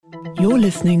You're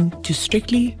listening to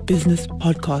Strictly Business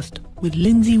Podcast with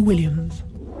Lindsay Williams.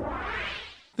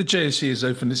 The JSE has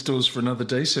opened its doors for another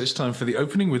day, so it's time for the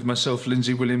opening with myself,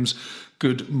 Lindsay Williams.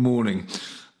 Good morning.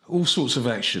 All sorts of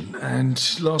action.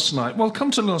 And last night, well,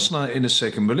 come to last night in a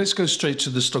second, but let's go straight to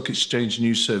the Stock Exchange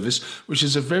News Service, which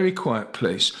is a very quiet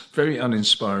place, very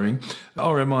uninspiring.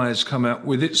 RMI has come out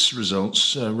with its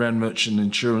results, Rand Merchant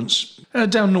Insurance,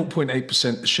 down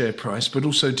 0.8% the share price, but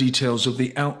also details of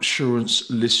the OUTsurance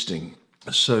listing.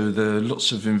 So there are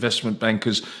lots of investment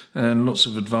bankers and lots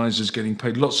of advisors getting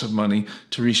paid lots of money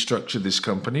to restructure this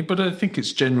company. But I think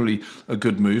it's generally a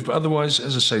good move. But otherwise,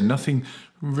 as I say, nothing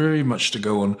very much to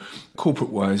go on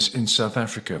corporate-wise in South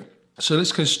Africa. So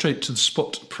let's go straight to the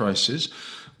spot prices,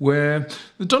 where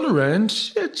the dollar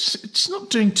rand, it's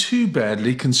not doing too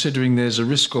badly considering there's a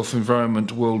risk-off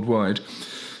environment worldwide.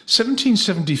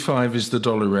 17.75 is the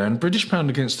dollar rand, British pound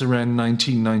against the rand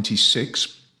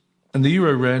 19.96. And the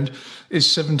euro rand is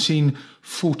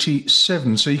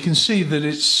 17.47. So you can see that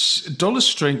it's dollar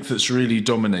strength that's really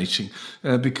dominating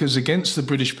because against the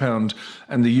British pound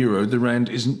and the euro, the rand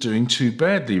isn't doing too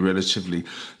badly relatively.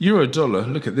 Euro dollar,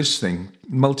 look at this thing,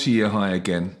 multi-year high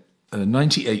again.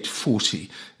 98.40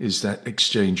 is that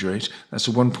exchange rate. That's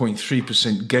a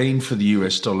 1.3% gain for the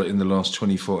US dollar in the last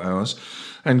 24 hours.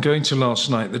 And going to last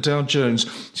night, the Dow Jones.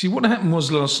 See, what happened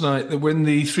was last night that when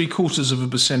the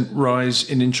 0.75% rise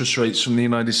in interest rates from the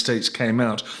United States came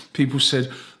out, people said,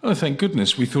 oh, thank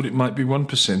goodness, we thought it might be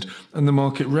 1%, and the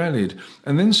market rallied.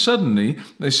 And then suddenly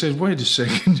they said, wait a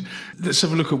second, let's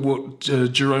have a look at what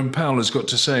Jerome Powell has got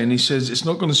to say. And he says it's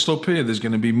not going to stop here. There's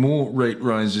going to be more rate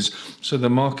rises. So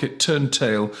the market turned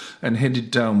tail and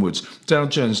headed downwards. Dow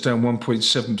Jones down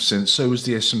 1.7%, so was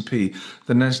the S&P.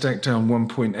 The Nasdaq down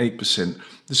 1.8%.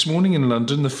 This morning in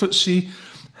London, the FTSE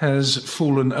has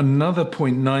fallen another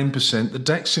 0.9%. The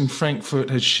DAX in Frankfurt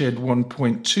has shed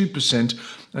 1.2%,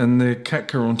 and the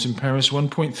CAC 40 in Paris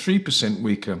 1.3%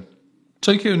 weaker.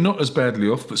 Tokyo not as badly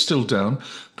off, but still down,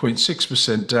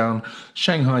 0.6% down.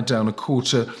 Shanghai down a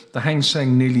quarter. The Hang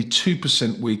Seng nearly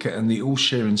 2% weaker, and the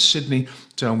All-Share in Sydney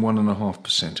down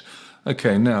 1.5%.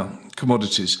 Okay, now,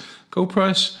 commodities. Gold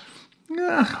price?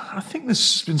 Yeah, I think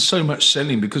there's been so much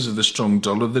selling because of the strong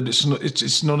dollar that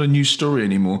it's not a new story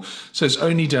anymore. So it's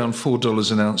only down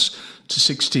 $4 an ounce to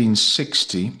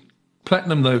 1660.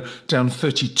 Platinum, though, down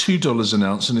 $32 an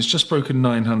ounce, and it's just broken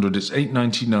 900. It's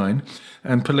 899.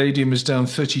 And palladium is down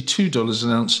 $32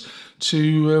 an ounce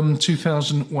to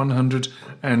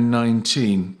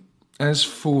 2,119. As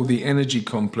for the energy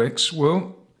complex,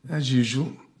 well, as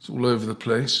usual, it's all over the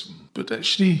place, but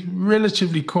actually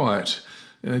relatively quiet.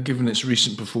 Given its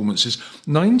recent performances,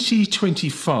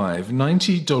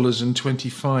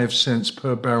 $90.25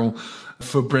 per barrel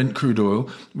for Brent crude oil,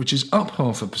 which is up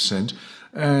 0.5%,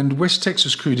 and West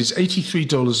Texas crude is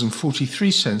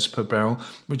 $83.43 per barrel,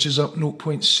 which is up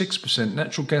 0.6%.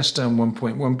 Natural gas down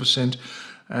 1.1%.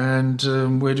 And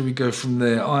where do we go from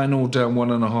there? Iron ore down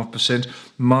 1.5%,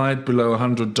 mined below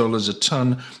 $100 a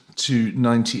tonne to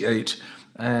 98,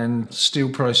 and steel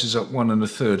prices up 1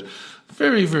 1/3.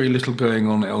 Very, very little going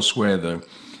on elsewhere, though.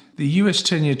 The US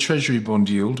 10-year Treasury bond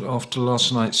yield, after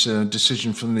last night's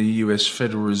decision from the US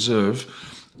Federal Reserve,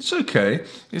 it's okay.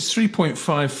 It's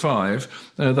 3.55.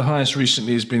 The highest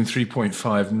recently has been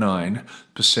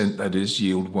 3.59%, that is,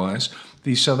 yield-wise.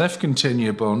 The South African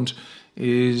 10-year bond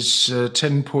is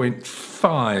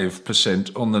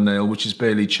 10.5% on the nail, which is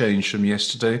barely changed from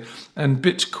yesterday. And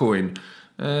Bitcoin,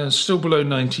 still below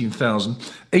 19,000,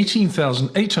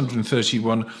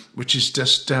 18,831, which is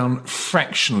just down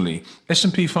fractionally.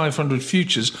 S&P 500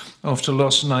 futures, after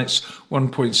last night's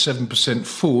 1.7%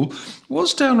 fall,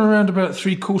 was down around about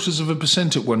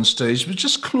 0.75% at one stage, but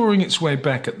just clawing its way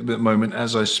back at the moment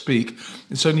as I speak.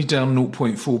 It's only down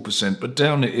 0.4%, but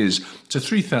down it is to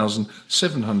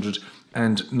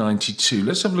 3,792.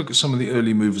 Let's have a look at some of the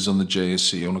early movers on the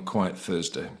JSE on a quiet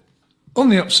Thursday. On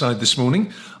the upside this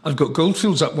morning, I've got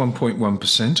Goldfields up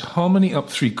 1.1%, Harmony up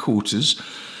 0.75%,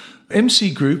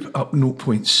 MC Group up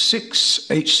 0.6%,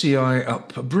 HCI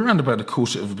up around about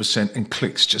 0.25%, and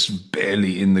Clicks just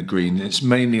barely in the green. It's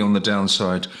mainly on the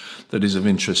downside that is of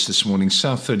interest this morning.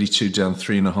 South 32 down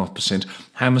 3.5%,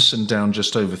 Hammerson down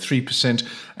just over 3%,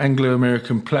 Anglo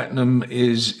American Platinum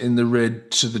is in the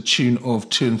red to the tune of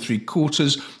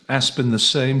 2.75%, Aspen the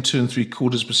same,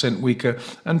 2.75% weaker,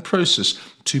 and Prosus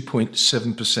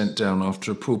 2.7% down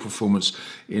after a poor performance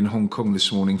in Hong Kong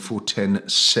this morning for 10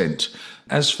 cent.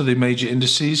 As for the major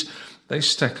indices, they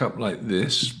stack up like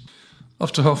this.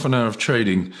 After half an hour of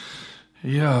trading,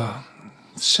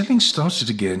 selling started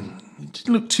again. It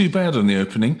didn't look too bad on the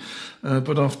opening,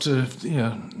 but after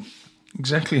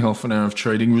Exactly half an hour of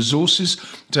trading. Resources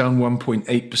down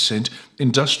 1.8%,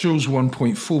 industrials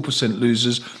 1.4%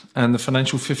 losers, and the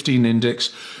financial 15 index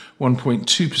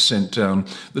 1.2% down.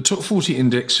 The top 40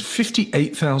 index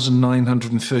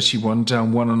 58,931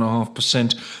 down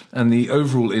 1.5%, and the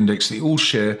overall index, the all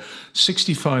share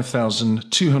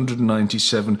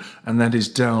 65,297, and that is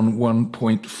down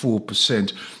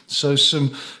 1.4%. So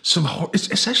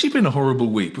it's actually been a horrible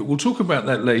week, but we'll talk about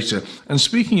that later. And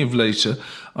speaking of later,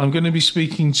 I'm going to be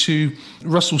speaking to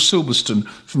Russell Silverstone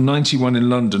from 91 in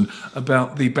London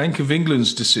about the Bank of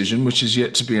England's decision, which is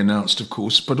yet to be announced, of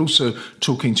course, but also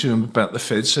talking to him about the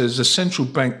Fed. So there's a central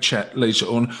bank chat later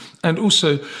on, and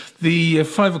also the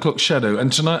 5 o'clock shadow.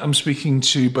 And tonight I'm speaking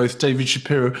to both David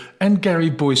Shapiro and Gary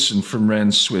Boyson from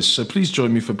Rand Swiss. So please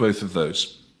join me for both of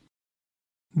those.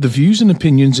 The views and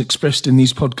opinions expressed in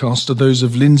these podcasts are those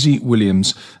of Lindsay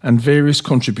Williams and various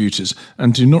contributors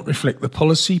and do not reflect the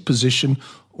policy, position,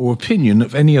 or opinion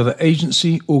of any other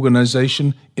agency,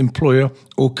 organisation, employer,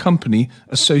 or company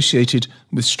associated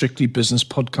with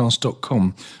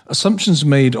strictlybusinesspodcast.com. Assumptions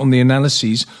made on the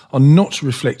analyses are not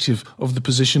reflective of the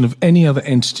position of any other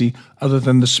entity other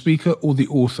than the speaker or the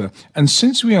author. And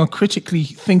since we are critically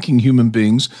thinking human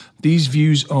beings, these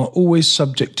views are always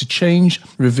subject to change,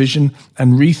 revision,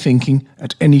 and rethinking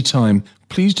at any time.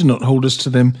 Please do not hold us to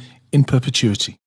them in perpetuity.